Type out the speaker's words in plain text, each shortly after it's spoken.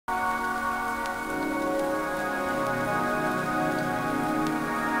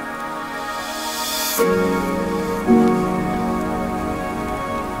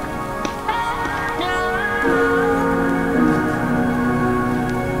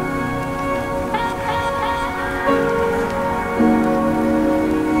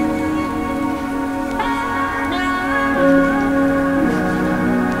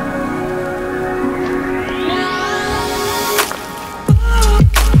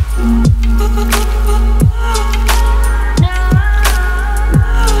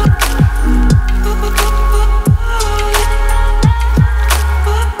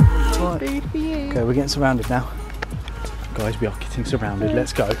Okay, we're getting surrounded now. Guys, we are getting surrounded.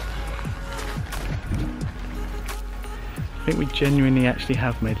 Let's go. I think we genuinely actually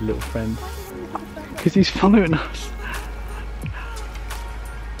have made a little friend. Because he's following us.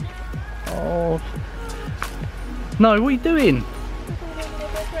 Oh. No, what are you doing?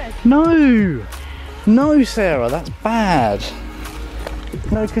 No! No, Sarah, that's bad.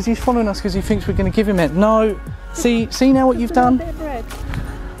 No, because he's following us because he thinks we're going to give him it. No! See now what you've done?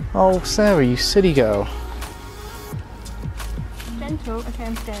 Oh, Sarah, you silly girl. Gentle, okay,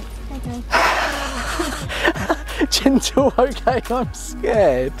 I'm scared. Okay. Gentle, okay, I'm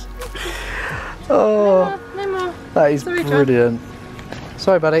scared. Oh, no more. That is sorry, brilliant. John.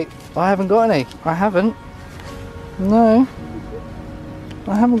 Sorry, buddy. I haven't got any. I haven't. No.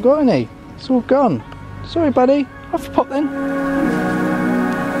 I haven't got any. It's all gone. Sorry, buddy. Off you pop then.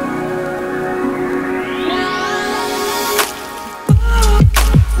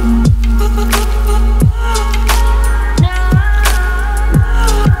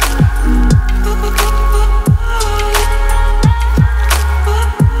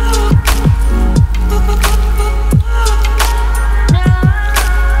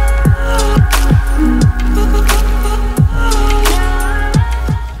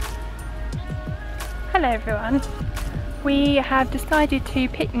 Hello everyone. We have decided to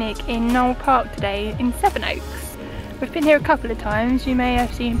picnic in Knoll Park today in Sevenoaks. We've been here a couple of times. You may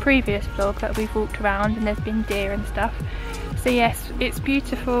have seen previous vlogs that we've walked around and there's been deer and stuff. So yes, it's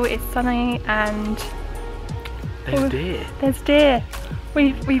beautiful, it's sunny and there's deer. There's deer.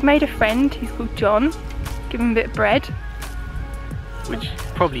 We've made a friend, he's called John. Give him a bit of bread. Which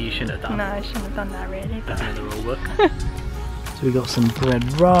probably you shouldn't have done. No, I shouldn't have done that really. That's another rule book. So we got some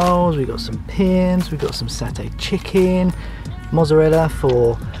bread rolls, we got some pins, we got some satay chicken, mozzarella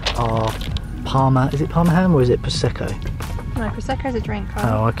for our Parma. Is it Parma ham or is it Prosecco? No, Prosecco is a drink.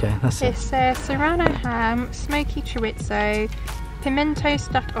 Oh, okay, that's it. It's serrano ham, smoky chorizo, pimento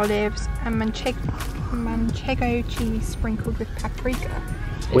stuffed olives, and manchego cheese sprinkled with paprika.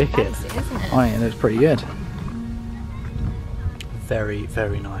 Wicked. Fancy, isn't it? Oh yeah, that's pretty good. Very,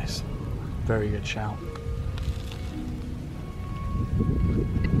 very nice. Very good shout.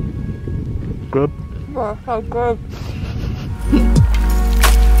 Good. Oh, so good.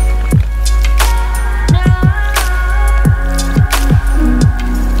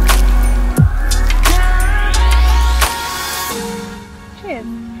 Cheers.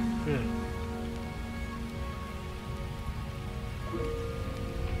 Good.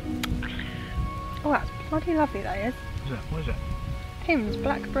 Oh, that's bloody lovely that is. What is it? Pimm's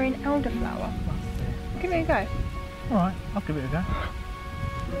blackberry and elderflower. Give it a go. Alright, I'll give it a go.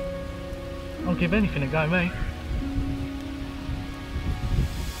 I'll give anything a go, mate.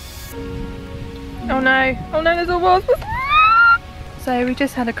 Oh no, there's a wasp! So we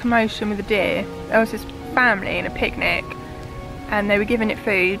just had a commotion with a deer. There was this family in a picnic and they were giving it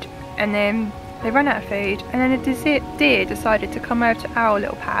food and then they ran out of food and then a deer decided to come over to our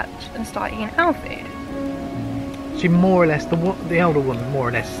little patch and start eating our food. She more or less, the older woman more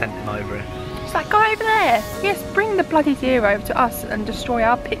or less sent him over it. She's like, go over there! Yes, bring the bloody deer over to us and destroy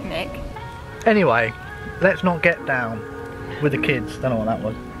our picnic. Anyway, let's not get down with the kids. Don't know what that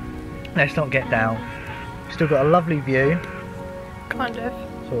was. Let's not get down. Still got a lovely view. Kind of.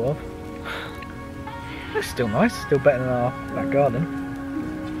 Sort of. It's still nice. Still better than our back garden.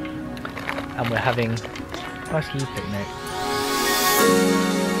 And we're having a nice little picnic.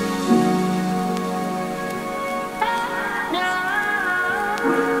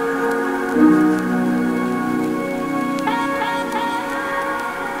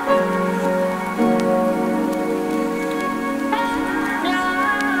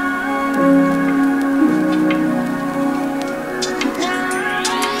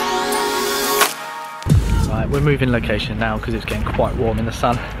 We're moving location now because it's getting quite warm in the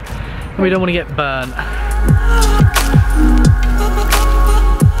sun and we don't want to get burnt.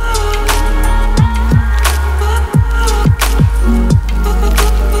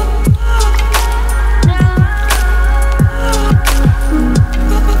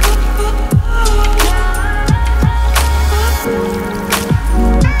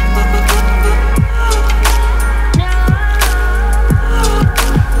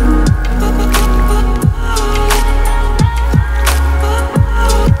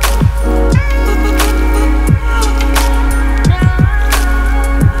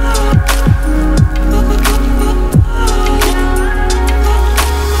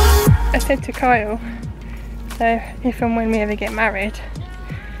 Kiall. So if and when we ever get married,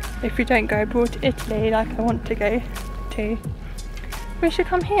 if we don't go abroad to Italy like I want to go to, we should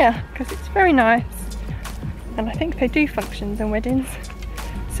come here because it's very nice. And I think they do functions and weddings.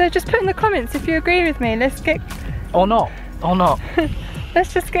 So just put in the comments if you agree with me. Let's get... Or not. Or not.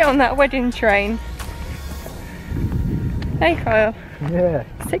 Let's just get on that wedding train. Hey Kiall. Yeah.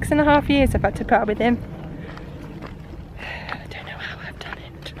 6.5 years I've had to put up with him. I don't know how I've done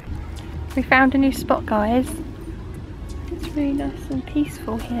it. We found a new spot, guys. It's really nice and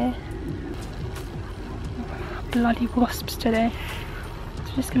peaceful here. Oh, bloody wasps today. So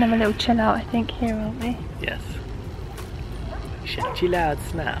we're just gonna have a little chill out, I think, here, aren't we? Yes. We should chill out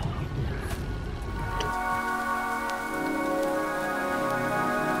now.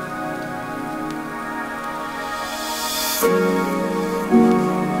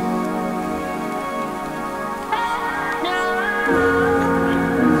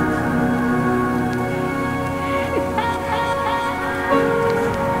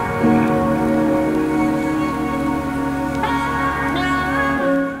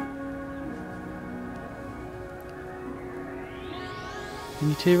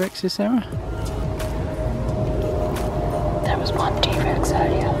 Any T-Rexes, Sarah? There was one T-Rex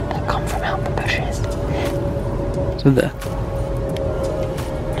earlier that come from out the bushes. So there.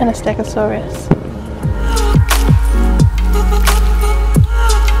 And a Stegosaurus.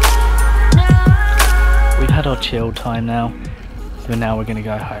 We've had our chill time now, so now we're going to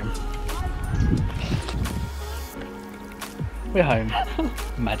go home. We're home.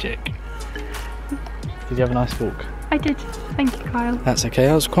 Magic. Did you have a nice walk? I did. Thank you, Kiall. That's okay.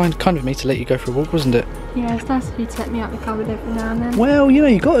 That was kind of me to let you go for a walk, wasn't it? Yeah, it's nice of you to let me out the cupboard every now and then. Well, you know,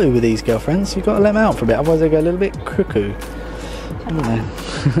 you got to with these girlfriends. You've got to let them out for a bit, otherwise they go a little bit cuckoo. Haven't they?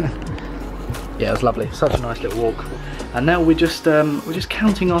 Yeah, it was lovely. Such a nice little walk. And now we're just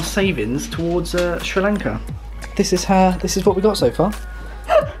counting our savings towards Sri Lanka. This is what we got so far.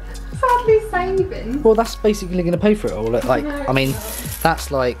 Sadly saving. Well, that's basically going to pay for it all. Like, I mean,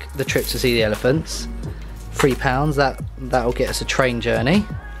 that's like the trip to see the elephants. £3. That'll get us a train journey.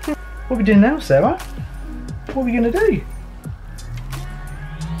 What are we doing now, Sarah? What are we going to do?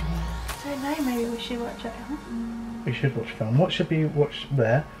 I don't know. Maybe we should watch a film. We should watch a film. What should we watch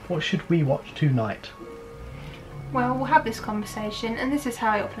there? What should we watch tonight? Well, we'll have this conversation, and this is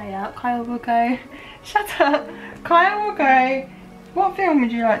how it'll play out. Kiall will go, shut up. Kiall will go, what film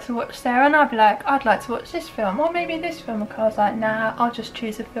would you like to watch, Sarah? And I'll be like, I'd like to watch this film, or maybe this film. And Kiall's like, nah, I'll just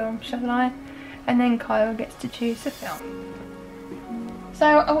choose a film, shall I? And then Kiall gets to choose a film. So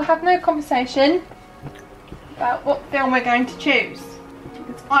I will have no conversation about what film we're going to choose,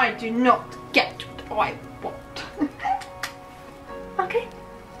 because I do not get what I want. Okay?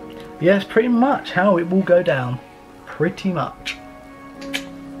 Yes, pretty much how it will go down. Pretty much.